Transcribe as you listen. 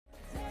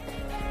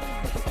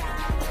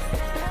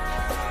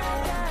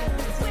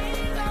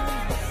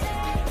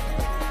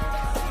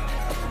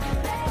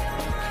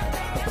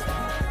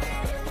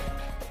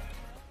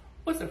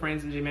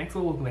friends, I'm J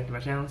Maxwell. Welcome back to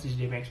my channel. This is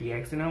J Max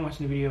Reacts, and I'm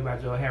watching a video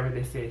about Joel Harris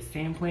that says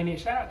Sand Planet.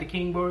 Shout out to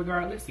King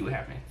Beauregard. Let's see what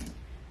happens.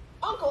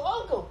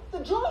 Uncle, the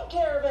droid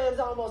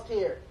caravan's almost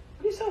here.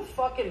 What are you so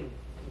fucking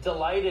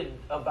delighted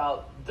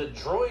about the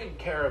droid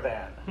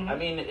caravan? I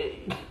mean,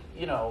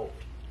 you know,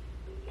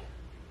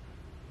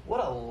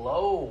 what a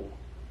low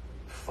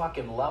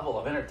fucking level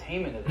of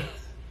entertainment it is.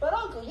 But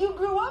Uncle, you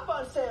grew up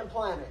on Sand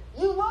Planet.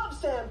 You love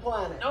Sand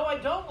Planet. No, I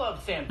don't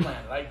love Sand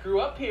Planet. I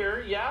grew up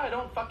here. Yeah, I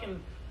don't fucking...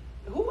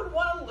 Who would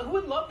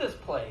love this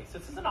place?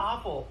 This is an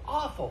awful,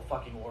 awful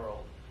fucking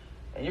world.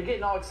 And you're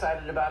getting all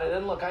excited about it.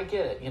 And look, I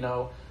get it, you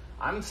know.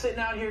 I'm sitting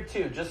out here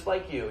too, just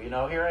like you. You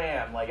know, here I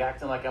am, like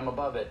acting like I'm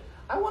above it.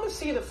 I want to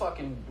see the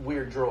fucking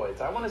weird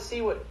droids. I want to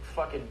see what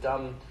fucking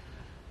dumb,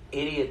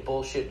 idiot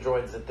bullshit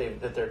droids that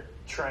they're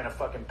trying to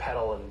fucking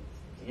peddle and,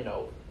 you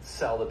know,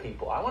 sell to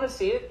people. I want to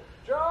see it.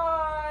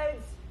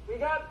 Droids! We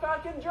got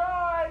fucking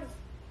droids!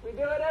 We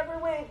do it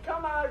every week.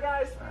 Come on,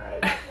 guys. All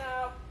right.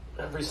 Now.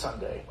 Every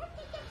Sunday.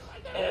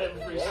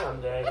 Every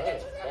Sunday.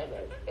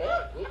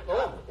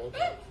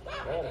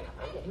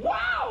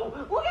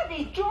 Wow! Look at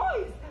these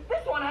droids!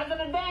 This one has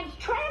an advanced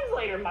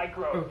translator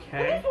micro.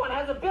 Okay. This one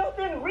has a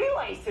built-in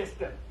relay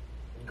system.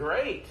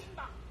 Great.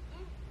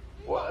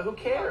 Well, who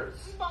cares?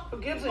 Who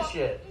gives a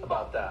shit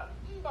about that?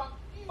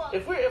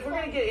 If we're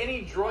gonna get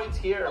any droids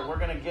here, we're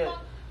gonna get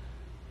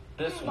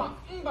this one.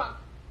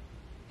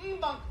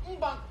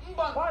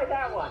 Why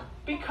that one?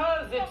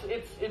 Because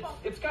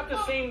it's got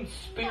the same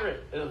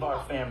spirit of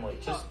our family.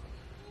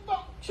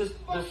 Just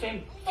the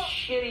same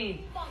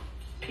shitty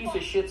piece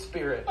of shit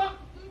spirit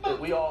that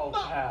we all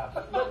have.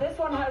 But this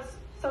one has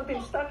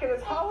something stuck in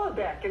its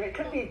holodeck, and it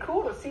could be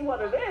cool to see what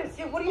it is.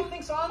 Yeah, what do you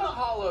think's on the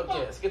hollow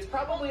disc? It's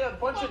probably a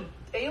bunch of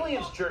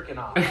aliens jerking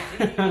off. You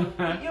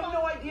have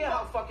no idea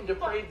how fucking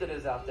depraved it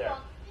is out there.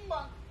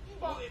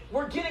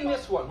 We're getting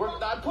this one.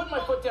 I'm putting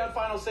my foot down.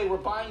 Final say we're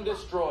buying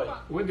this droid.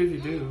 What does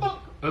it do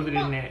other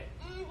than that?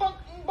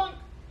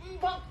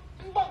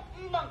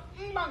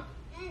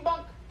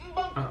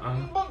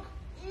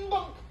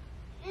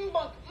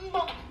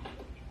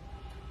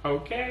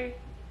 Okay,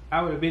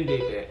 I would have been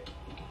did that.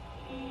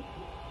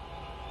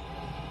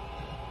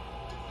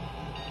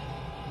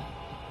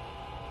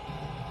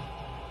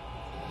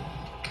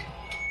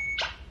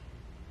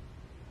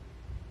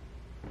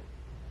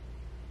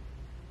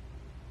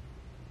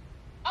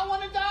 I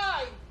want to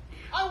die.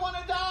 I want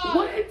to die.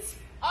 What?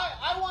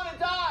 I want to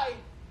die.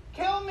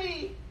 Kill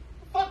me.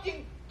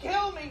 Fucking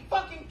kill me.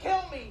 Fucking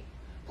kill me.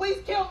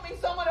 Please kill me.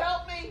 Someone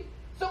help me.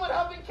 Someone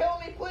help me kill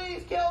me.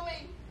 Please kill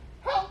me.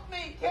 Help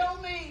me. Kill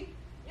me.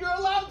 You're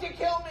allowed to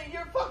kill me.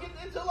 You're fucking...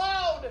 It's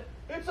allowed.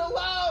 It's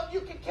allowed. You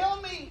can kill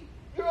me.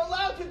 You're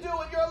allowed to do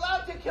it. You're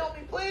allowed to kill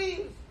me.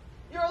 Please.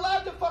 You're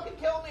allowed to fucking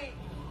kill me.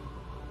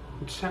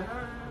 Child.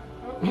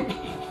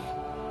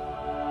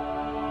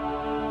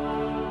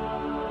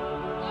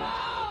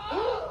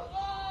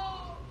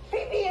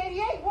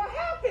 PP-88, what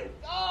happened?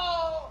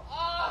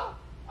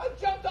 I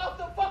jumped off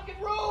the fucking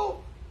roof,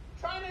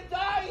 trying to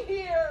die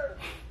here,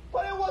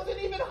 but it wasn't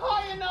even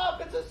high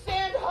enough. It's a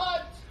sand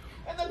hut,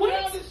 and the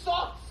ground is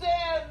soft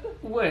sand.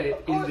 What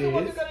Of course it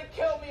wasn't is gonna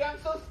kill me. I'm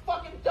so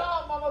fucking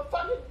dumb. I'm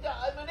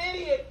an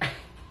idiot.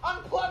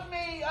 Unplug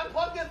me.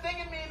 Unplug the thing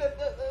in me.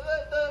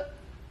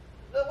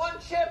 The one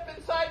chip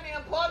inside me.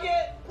 Unplug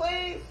it,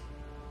 please.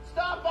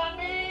 Stop on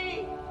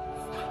me.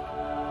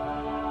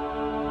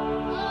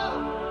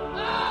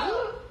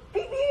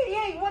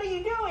 PP-88, what are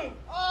you doing?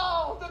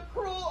 Oh, the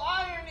cruel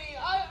irony.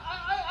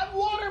 I'm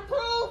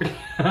waterproof.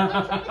 I'm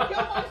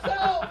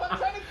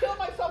trying to kill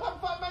myself.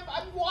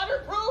 I'm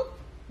waterproof.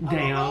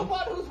 Damn. I'm a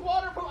robot who's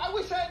waterproof. I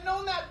wish I had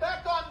known that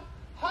back on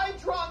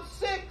Hydron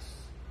 6.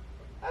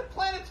 That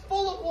planet's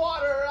full of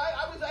water.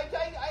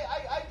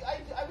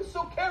 I was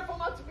so careful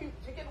not to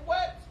get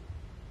wet.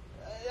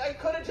 I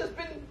could have just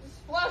been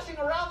splashing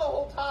around the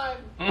whole time.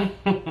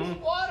 This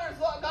water's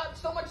got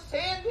so much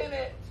sand in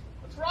it.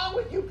 What's wrong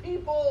with you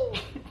people?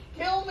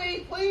 Kill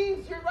me,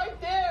 please. You're right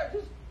there.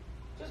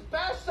 Just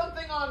bash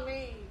something on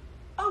me.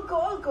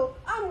 Uncle,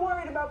 I'm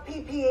worried about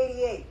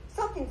PP-88.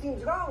 Something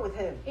seems wrong with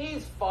him.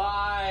 He's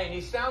fine.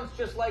 He sounds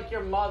just like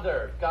your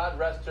mother. God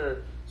rest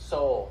her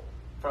soul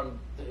from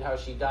how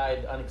she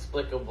died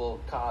inexplicable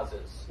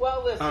causes.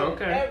 Well, listen,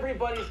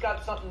 Everybody's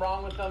got something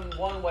wrong with them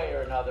one way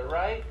or another,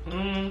 right?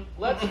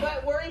 Let's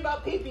not worry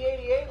about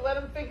PP-88. Let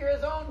him figure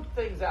his own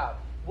things out.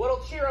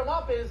 What'll cheer him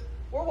up is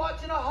we're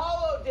watching a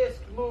hollow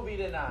disc movie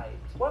tonight.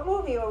 What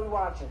movie are we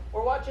watching?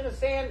 We're watching a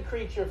sand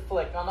creature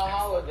flick on the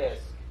hollow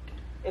disc.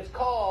 It's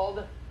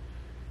called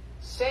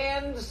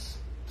Sand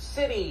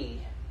City.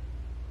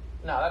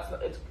 No, that's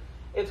not.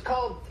 It's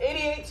called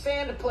 88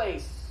 Sand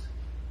Place.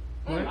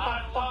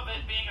 I love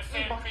it being a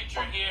sand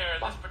creature here,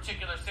 this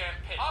particular sand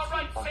pit. All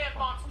right, sand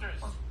monsters,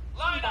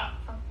 line up.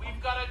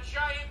 We've got a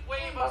giant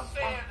wave of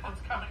sand that's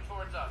coming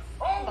towards us.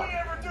 All we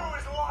ever do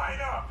is line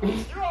up.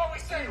 You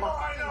always say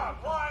line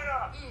up, line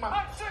up.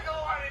 I'm sick of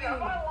lining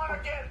up. I want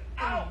to get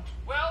out.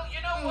 Well, you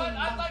know what?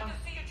 I'd like to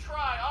see you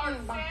try. Our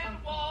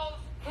sand walls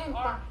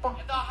are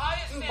the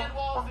highest sand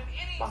walls in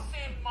any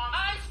sand monster.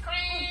 Ice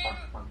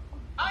cream!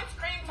 Ice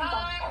cream time!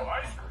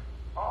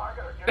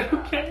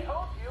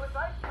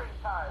 ice cream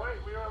time. Wait,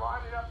 we were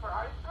lining up for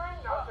ice cream,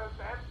 not the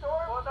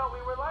sandstorm? Well, no,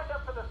 we were lined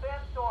up for the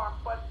sandstorm,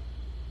 but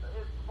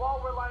while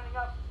we're lining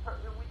up,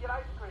 we get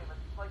ice cream.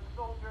 It's like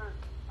soldiers.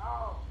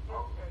 Oh,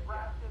 okay.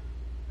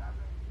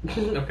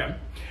 Rations. Okay.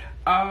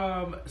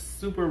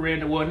 Super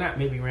random. Well, not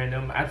maybe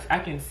random. I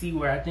can see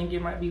where I think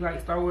it might be like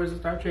Star Wars or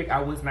Star Trek.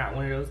 I was not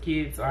one of those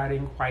kids, so I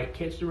didn't quite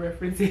catch the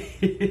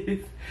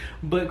references.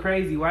 But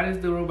crazy. Why does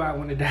the robot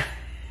want to die?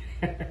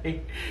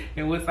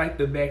 And what's like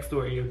the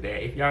backstory of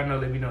that? If y'all know,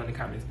 let me know in the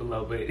comments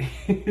below. But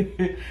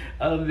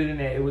other than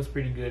that, it was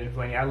pretty good and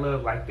funny. I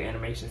love like the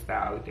animation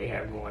style that they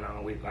have going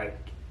on with like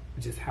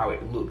just how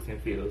it looks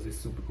and feels. It's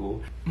super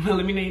cool.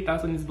 Let me know your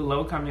thoughts on this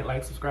below. Comment,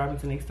 like, subscribe.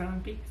 Until next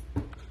time. Peace.